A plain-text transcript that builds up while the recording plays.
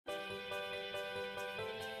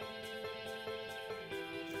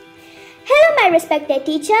respected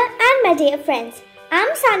teacher and my dear friends. I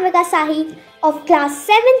am Saanvika Sahi of class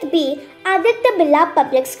 7th B, Aditya Birla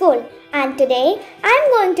Public School, and today I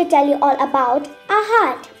am going to tell you all about our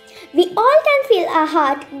heart. We all can feel our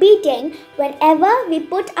heart beating whenever we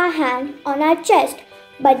put our hand on our chest.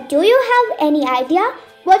 But do you have any idea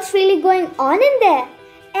what's really going on in there?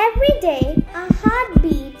 Every day our heart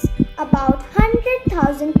beats about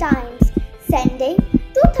 100,000 times, sending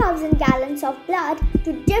 2,000 gallons of blood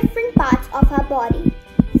to different parts of our body.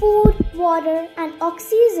 Food, water and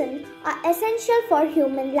oxygen are essential for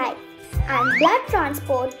human life, and blood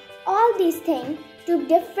transports all these things to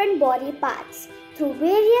different body parts through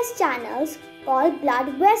various channels called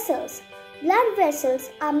blood vessels. Blood vessels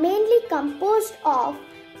are mainly composed of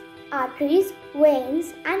arteries,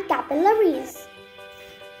 veins and capillaries.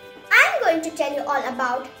 I am going to tell you all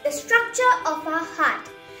about the structure of our heart.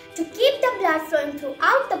 To keep the blood flowing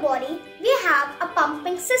throughout the body, we have a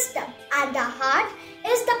pumping system, and our heart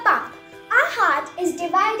is the pump. Our heart is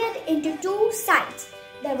divided into two sides,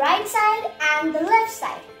 the right side and the left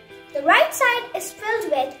side. The right side is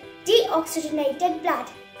filled with deoxygenated blood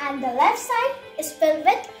and the left side is filled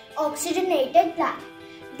with oxygenated blood.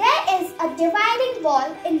 There is a dividing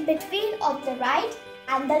wall in between of the right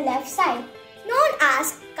and the left side, known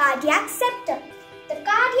as cardiac septum. The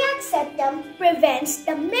cardiac septum prevents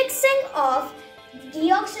the mixing of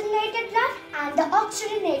deoxygenated blood and the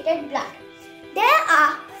oxygenated blood. There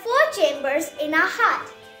are 4 chambers in our heart: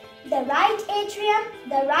 the right atrium,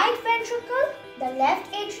 the right ventricle, the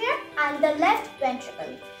left atrium and the left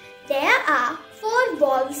ventricle. There are 4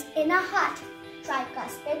 valves in our heart: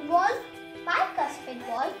 tricuspid valve, bicuspid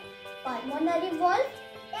valve, pulmonary valve,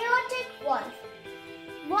 aortic valve.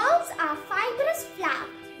 Valves are fibrous flaps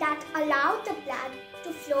that allow the blood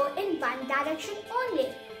to flow in one direction only.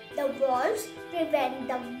 The valves prevent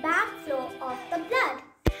the backflow of the blood.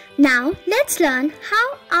 Now let's learn how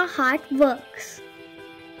our heart works.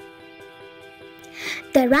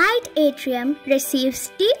 The right atrium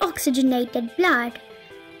receives deoxygenated blood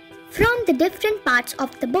from the different parts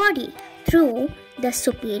of the body through the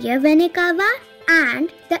superior vena cava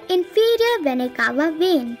and the inferior vena cava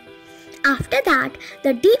vein. After that,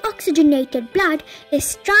 the deoxygenated blood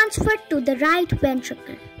is transferred to the right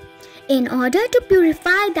ventricle. In order to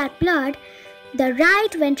purify that blood, the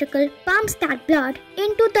right ventricle pumps that blood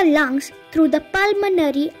into the lungs through the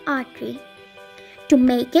pulmonary artery to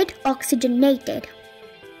make it oxygenated.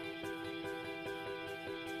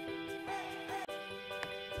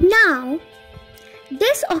 Now,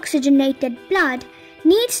 this oxygenated blood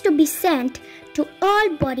needs to be sent to all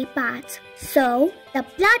body parts, so the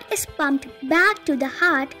blood is pumped back to the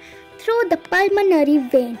heart through the pulmonary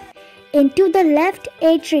vein into the left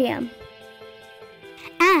atrium,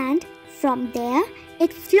 and from there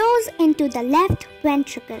it flows into the left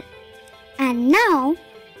ventricle. And now,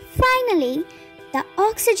 finally, the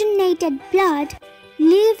oxygenated blood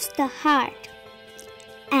leaves the heart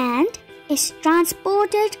and is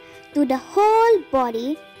transported to the whole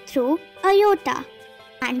body through aorta,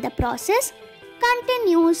 and the process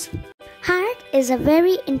continues. Heart is a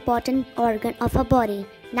very important organ of our body.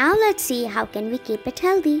 Now let's see how can we keep it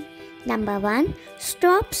healthy. Number 1.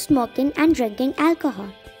 Stop smoking and drinking alcohol.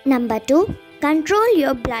 Number 2. Control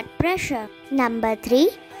your blood pressure. Number 3.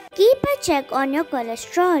 Keep a check on your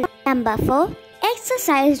cholesterol. Number 4.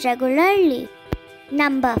 Exercise regularly.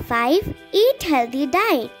 Number 5. Eat healthy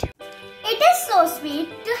diet. It is so sweet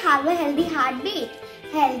to have a healthy heartbeat.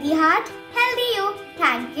 Healthy heart, healthy you.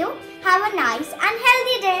 Thank you. Have a nice and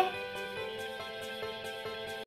healthy day.